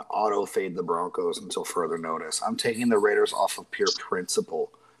I'm on auto fade the Broncos until further notice. I'm taking the Raiders off of pure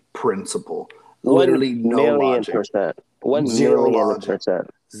principle. Literally no logic. 1,000,000%.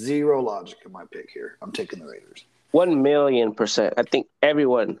 Zero logic in my pick here. I'm taking the Raiders. 1,000,000%. I think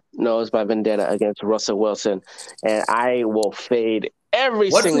everyone knows my vendetta against Russell Wilson, and I will fade every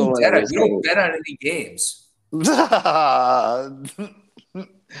single one of his games. You don't bet on any games.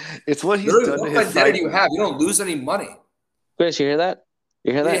 It's what he's done to his vendetta you have. You don't lose any money. Chris, you hear that?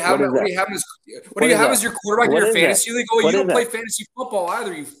 You hear that? What do you have as your quarterback in your fantasy league? Oh, you don't play fantasy football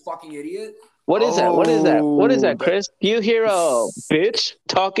either, you fucking idiot. What is that? What is that, Chris? Do you hear a bitch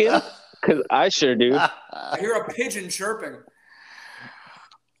talking? Because I sure do. I hear a pigeon chirping.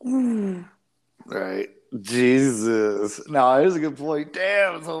 Right. Jesus. No, here's a good point.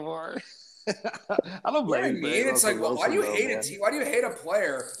 Damn, so far. I don't You know what I blame you. mean? It's like, why do you hate a man. team? Why do you hate a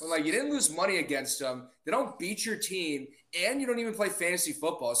player when like you didn't lose money against them? They don't beat your team, and you don't even play fantasy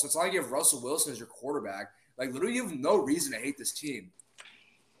football. So it's not like you have Russell Wilson as your quarterback. Like literally, you have no reason to hate this team.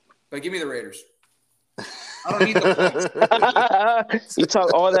 But give me the Raiders. I don't need the points. You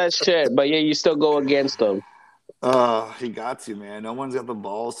talk all that shit, but yeah, you still go against them. He got to, man. No one's got the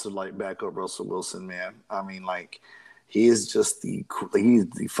balls to like back up Russell Wilson, man. I mean, like, he is just he's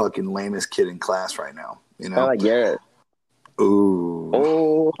the fucking lamest kid in class right now. You I know? like Garrett. Ooh,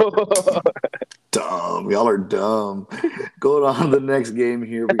 Oh, dumb. Y'all are dumb. Going on to the next game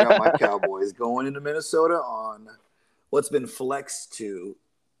here, we got my Cowboys going into Minnesota on what's been flexed to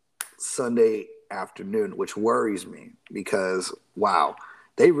Sunday afternoon, which worries me because, wow,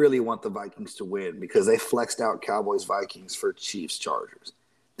 they really want the Vikings to win because they flexed out Cowboys-Vikings for Chiefs-Chargers.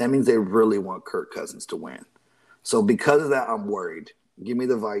 That means they really want Kirk Cousins to win. So because of that, I'm worried. Give me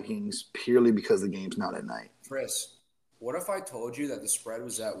the Vikings purely because the game's not at night. Chris, what if I told you that the spread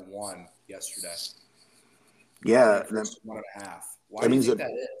was at 1 yesterday? Yeah. 1.5. Why do you think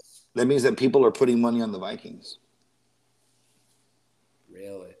that is? That means that people are putting money on the Vikings.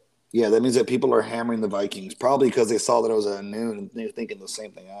 Really? Yeah, that means that people are hammering the Vikings, probably because they saw that it was at noon and they're thinking the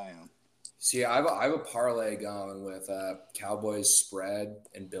same thing I am. See, I have a parlay going with Cowboys spread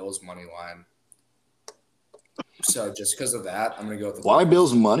and Bills money line. So just because of that, I'm going to go with the Why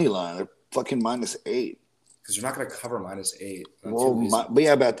Bills money line? They're fucking -8. Because you're not going to cover -8. Well, but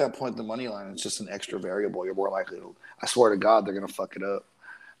yeah, but at that point, the money line is just an extra variable. You're more likely to. I swear to God, they're going to fuck it up.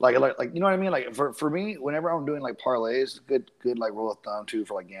 Like you know what I mean? Like for me, whenever I'm doing like parlays, good like rule of thumb too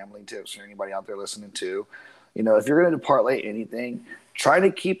for like gambling tips for anybody out there listening to, you know, if you're going to parlay anything, try to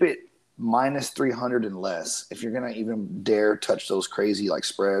keep it -300 and less. If you're going to even dare touch those crazy like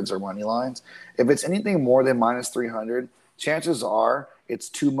spreads or money lines, if it's anything more than -300, chances are it's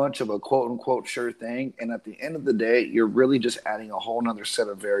too much of a quote unquote sure thing. And at the end of the day, you're really just adding a whole nother set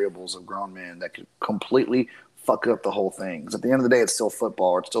of variables of grown men that could completely fuck up the whole thing. Because at the end of the day, it's still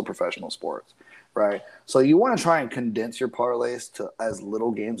football. It's still professional sports, right? So you want to try and condense your parlays to as little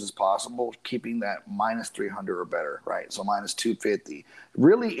games as possible, keeping that -300 or better, right? So -250.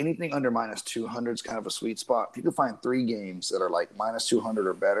 Really, anything under -200 is kind of a sweet spot. If you can find 3 games that are like -200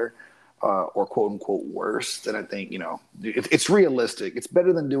 or better, or quote unquote worse, then I think, you know, it's realistic. It's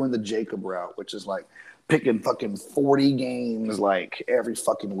better than doing the Jacob route, which is like picking fucking 40 games like every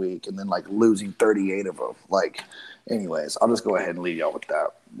fucking week and then like losing 38 of them. Like, anyways, I'll just go ahead and leave y'all with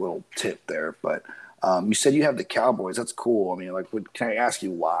that little tip there. But you said you have the Cowboys. That's cool. I mean, like, can I ask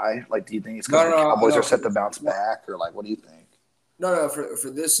you why? Like, do you think it's because the Cowboys are set to bounce back, or like, what do you think? No. For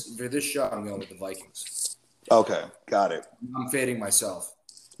this show, I'm going with the Vikings. Okay, got it. I'm fading myself.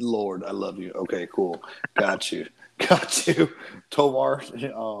 Lord, I love you. Okay, cool. Got you. Tomar,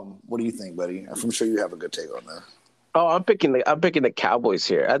 what do you think, buddy? I'm sure you have a good take on that. oh, I'm picking the Cowboys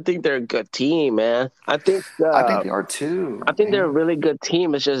here. I think they're a good team, man. I think they are too. I think they're a really good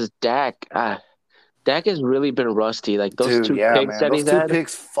team. It's just Dak. Dak has really been rusty. Like those two picks that he's had. Those 2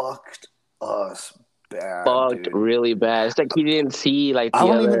 picks fucked us bad. Fucked really bad. It's like he didn't see like I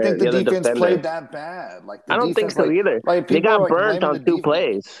don't even think the defense defender. played that bad. Like I don't think so either. Like, they got burnt on 2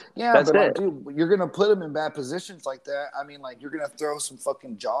 plays. Yeah, that's but it. like, dude, you're gonna put them in bad positions like that. I mean, like, you're gonna throw some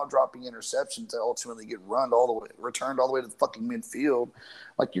fucking jaw-dropping interceptions that ultimately get returned all the way to the fucking midfield.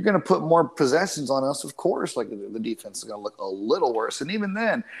 Like, you're gonna put more possessions on us, of course. Like, the defense is gonna look a little worse. And even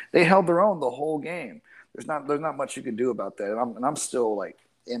then, they held their own the whole game. There's not much you can do about that. And I'm still like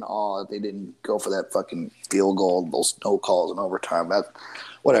in awe that they didn't go for that fucking field goal, those no calls in overtime. That,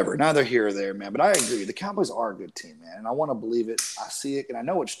 whatever. Neither here or there, man. But I agree. The Cowboys are a good team, man. And I want to believe it. I see it, and I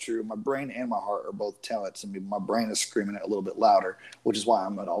know it's true. My brain and my heart are both telling it to me. My brain is screaming it a little bit louder, which is why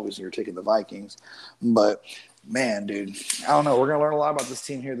I'm not always here taking the Vikings. But, man, dude, I don't know. We're going to learn a lot about this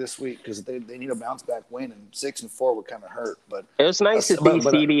team here this week because they need a bounce-back win, and 6-4 would kind of hurt. But it was nice to see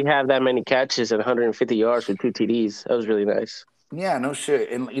CD have that many catches and 150 yards with 2 TDs. That was really nice. Yeah, no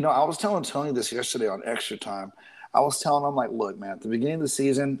shit. And, you know, I was telling Tony this yesterday on Extra Time. I was telling him, like, look, man, at the beginning of the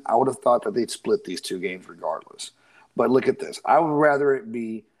season, I would have thought that they'd split these 2 games regardless. But look at this. I would rather it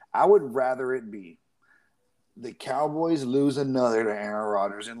be the Cowboys lose another to Aaron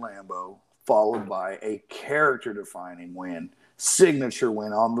Rodgers in Lambeau, followed by a character-defining win, signature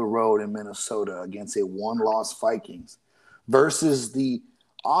win on the road in Minnesota against a 1-loss Vikings, versus the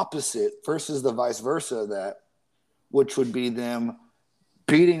opposite, versus the vice versa of that, which would be them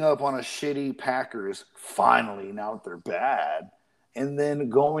beating up on a shitty Packers finally, now that they're bad, and then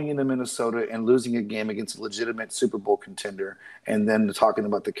going into Minnesota and losing a game against a legitimate Super Bowl contender, and then talking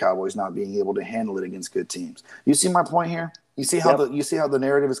about the Cowboys not being able to handle it against good teams. You see my point here? You see how the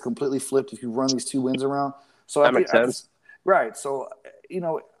narrative is completely flipped if you run these two wins around. So that makes sense. Right. So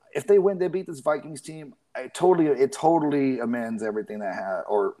if they win, they beat this Vikings team. It totally amends everything that had,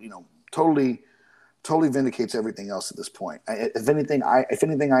 or totally vindicates everything else at this point. If anything, I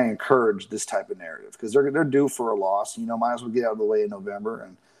encourage this type of narrative because they're due for a loss. Might as well get out of the way in November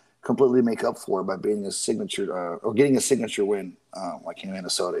and completely make up for it by beating a signature or getting a signature win like in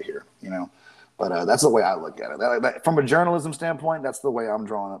Minnesota here. But that's the way I look at it. From a journalism standpoint, that's the way I'm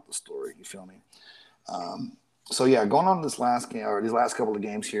drawing up the story. You feel me? So yeah, going on this last game or these last couple of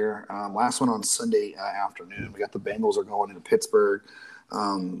games here. Last one on Sunday afternoon. We got the Bengals are going into Pittsburgh.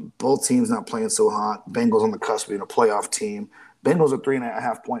 Both teams not playing so hot. Bengals on the cusp of being a playoff team. Bengals are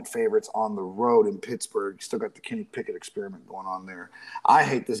 3.5-point favorites on the road in Pittsburgh. Still got the Kenny Pickett experiment going on there. I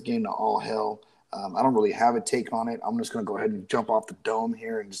hate this game to all hell. I don't really have a take on it. I'm just going to go ahead and jump off the dome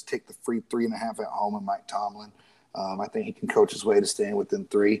here and just take the free 3.5 at home and Mike Tomlin. I think he can coach his way to staying within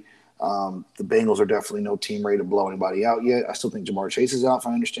 3. The Bengals are definitely no team ready to blow anybody out yet. I still think Jamar Chase is out, if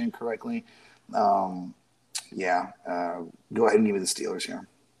I understand correctly. Go ahead and give me the Steelers here.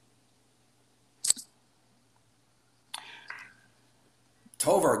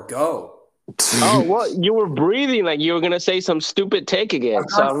 Tovar, go. Oh, well, you were breathing like you were gonna say some stupid take again.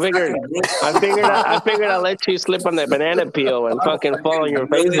 So I figured I'd let you slip on that banana peel and fucking fall on your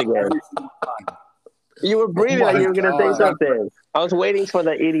face again. You were breathing like you were gonna say something. I was waiting for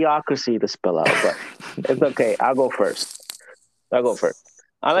the idiocracy to spill out, but it's okay. I'll go first. I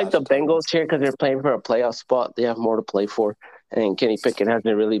like the Bengals here because they're playing for a playoff spot. They have more to play for. And Kenny Pickett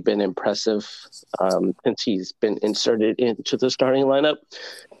hasn't really been impressive since he's been inserted into the starting lineup.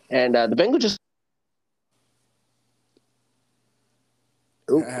 And the Bengals just...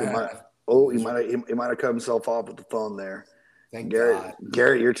 he might have cut himself off with the phone there. Thank Garrett, God.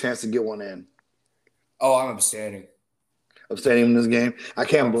 Garrett, your chance to get one in. Oh, I'm abstaining. Abstaining in this game? I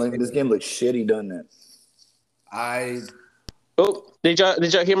can't blame it. This game looks shitty, doesn't it? Oh, did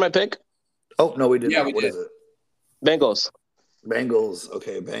y'all hear my pick? Oh, no, we didn't. Yeah, we What did. is it? Bengals.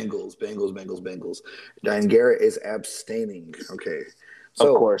 Okay, Bengals. And Garrett is abstaining. Okay.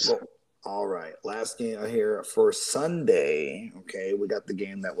 So, Of course. Well, all right. Last game here for Sunday. Okay, we got the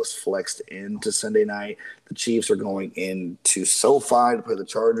game that was flexed into Sunday night. The Chiefs are going into SoFi to play the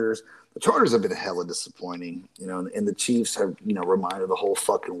Chargers. The Chargers have been hella disappointing, and the Chiefs have, reminded the whole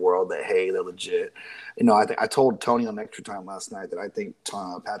fucking world that, hey, they're legit. I told Tony on Extra Time last night that I think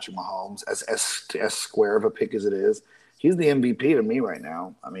Patrick Mahomes, as square of a pick as it is, he's the MVP to me right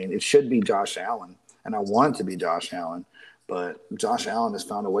now. I mean, it should be Josh Allen, and I want it to be Josh Allen, but Josh Allen has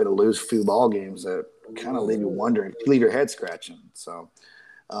found a way to lose a few ball games that kind of leave you wondering, leave your head scratching. So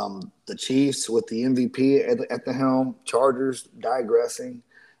the Chiefs with the MVP at the helm, Chargers digressing.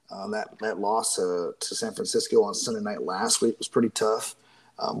 That loss to San Francisco on Sunday night last week was pretty tough.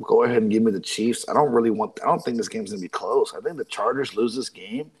 Go ahead and give me the Chiefs. I don't think this game's going to be close. I think the Chargers lose this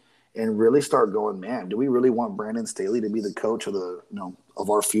game and really start going, man, do we really want Brandon Staley to be the coach of of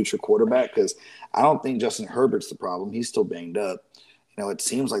our future quarterback? Because I don't think Justin Herbert's the problem. He's still banged up. It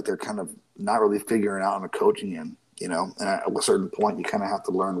seems like they're kind of not really figuring out on the coaching end, and at a certain point you kind of have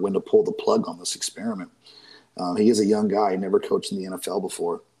to learn when to pull the plug on this experiment. He is a young guy, never coached in the NFL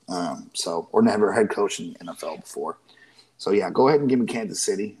before. Or never head coach in the NFL before. So, yeah, go ahead and give me Kansas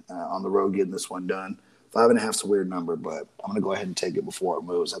City on the road getting this one done. 5.5 is a weird number, but I'm going to go ahead and take it before it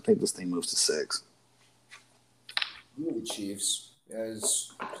moves. I think this thing moves to 6. The Chiefs.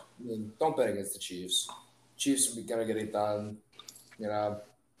 Don't bet against the Chiefs. Chiefs are going to get it done.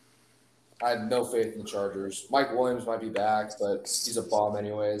 I have no faith in the Chargers. Mike Williams might be back, but he's a bomb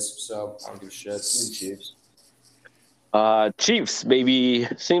anyways, so I don't give a shit. Give me the Chiefs. Chiefs, baby.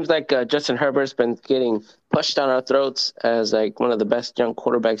 Seems like Justin Herbert's been getting pushed down our throats as like one of the best young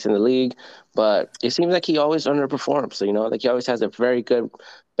quarterbacks in the league, but it seems like he always underperforms. So, like he always has a very good,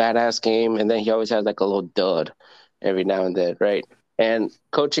 badass game, and then he always has like a little dud every now and then, right? And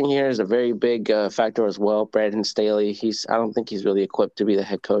coaching here is a very big factor as well. Brandon Staley, I don't think he's really equipped to be the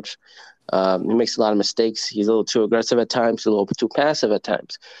head coach. He makes a lot of mistakes. He's a little too aggressive at times, a little too passive at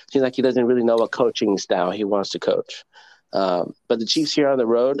times. Seems like he doesn't really know what coaching style he wants to coach. But the Chiefs here on the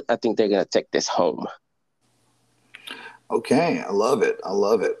road, I think they're going to take this home. Okay, I love it.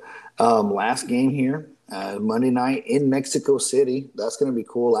 Last game here, Monday night in Mexico City. That's going to be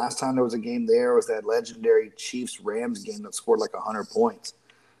cool. Last time there was a game there was that legendary Chiefs-Rams game that scored like 100 points.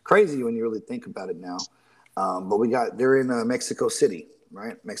 Crazy when you really think about it now. But they're in Mexico City,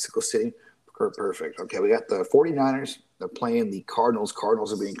 right? Mexico City. Perfect. Okay, we got the 49ers They're playing the Cardinals.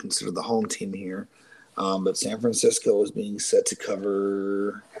 Cardinals are being considered the home team here. But San Francisco is being set to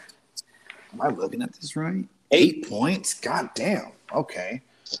cover. Am I looking at this right? 8 points? God damn. Okay.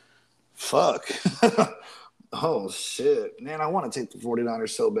 Fuck. Oh, shit. Man, I want to take the 49ers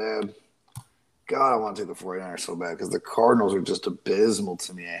so bad. God, I want to take the 49ers so bad because the Cardinals are just abysmal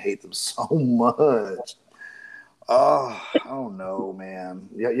to me. I hate them so much. Oh, I don't know, man.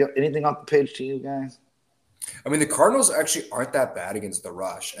 Yeah, anything off the page to you guys? I mean, the Cardinals actually aren't that bad against the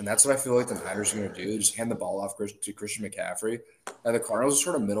rush, and that's what I feel like the Niners are going to do. Just hand the ball off to Christian McCaffrey. And the Cardinals are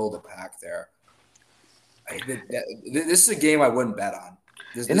sort of middle of the pack there. This is a game I wouldn't bet on.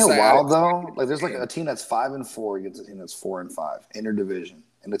 Isn't it wild, though? Like, there's like a team that's 5-4 against a team that's 4-5, interdivision,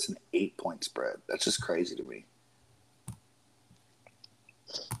 and it's an 8-point spread. That's just crazy to me.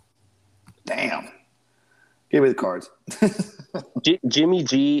 Damn. Give me the cards. Jimmy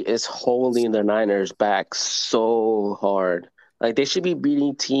G is holding the Niners back so hard. Like, they should be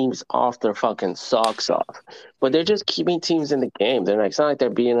beating teams off their fucking socks off. But they're just keeping teams in the game. It's not like they're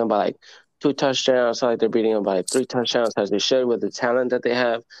beating them by, like, 2 touchdowns. It's not like they're beating them by, like, 3 touchdowns as they should with the talent that they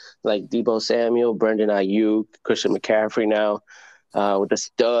have. Like Deebo Samuel, Brendan Ayuk, Christian McCaffrey now. With the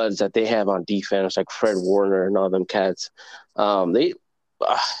studs that they have on defense, like Fred Warner and all them cats.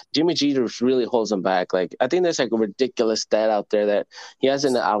 Jimmy G really holds them back. Like, I think there's like a ridiculous stat out there that he has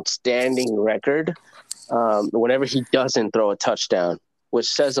an outstanding record whenever he doesn't throw a touchdown,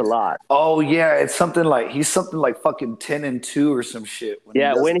 which says a lot. Oh yeah, it's something like he's something like fucking 10-2 or some shit.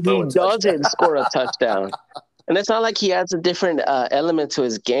 When he doesn't score a touchdown. And it's not like he adds a different element to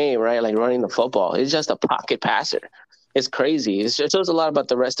his game, right? Like running the football. He's just a pocket passer. It's crazy. It shows a lot about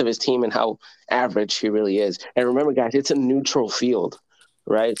the rest of his team and how average he really is. And remember, guys, it's a neutral field.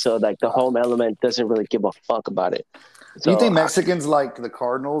 Right, so like the home element doesn't really give a fuck about it. So, do you think Mexicans like the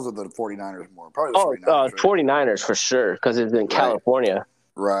Cardinals or the 49ers more? Probably the 49ers. Right? 49ers for sure because it's in California.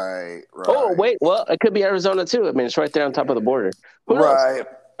 Right. Oh wait, well it could be Arizona too. I mean, it's right there on top of the border. Right.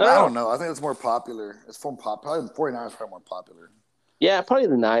 I don't know. I think it's more popular. Probably the 49ers are probably more popular. Yeah, probably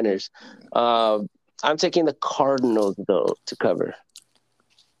the Niners. I'm taking the Cardinals though to cover.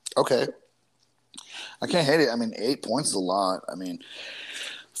 Okay. I can't hate it. I mean, 8 points is a lot. I mean,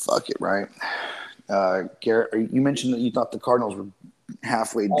 fuck it, right? Garrett, you mentioned that you thought the Cardinals were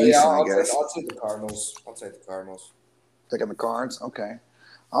halfway decent, I guess. I'll take the Cardinals. Taking the Cards? Okay.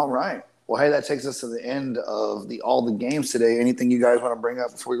 All right. Well, hey, that takes us to the end of all the games today. Anything you guys want to bring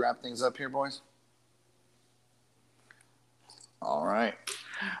up before we wrap things up here, boys? All right.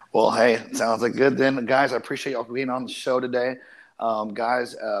 Well, hey, sounds like good then. Guys, I appreciate y'all being on the show today.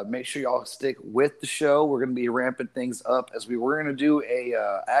 Guys, make sure y'all stick with the show. We're going to be ramping things up as we're going to do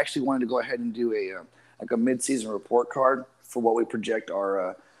I actually wanted to go ahead and do a mid-season report card for what we project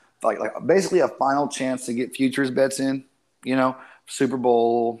our like basically a final chance to get futures bets in, Super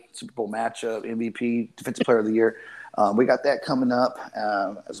Bowl matchup, MVP, Defensive Player of the Year. We got that coming up,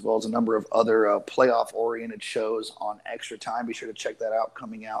 as well as a number of other playoff-oriented shows on Extra Time. Be sure to check that out,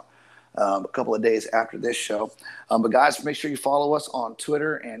 coming out a couple of days after this show. But guys, make sure you follow us on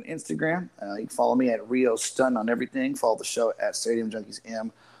Twitter and Instagram. You can follow me at Rio Stun on everything. Follow the show at Stadium Junkies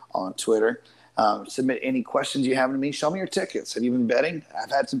M on Twitter. Submit any questions you have to me. Show me your tickets. Have you been betting?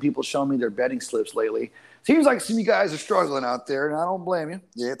 I've had some people show me their betting slips lately. Seems like some of you guys are struggling out there, and I don't blame you.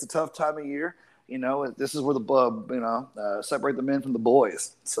 Yeah, it's a tough time of year. This is where separate the men from the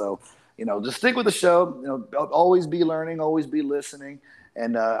boys. So, just stick with the show. Always be learning, always be listening.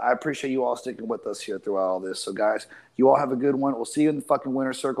 And I appreciate you all sticking with us here throughout all this. So, guys, you all have a good one. We'll see you in the fucking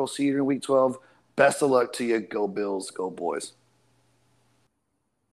winner's circle. See you in week 12. Best of luck to you. Go Bills. Go Boys.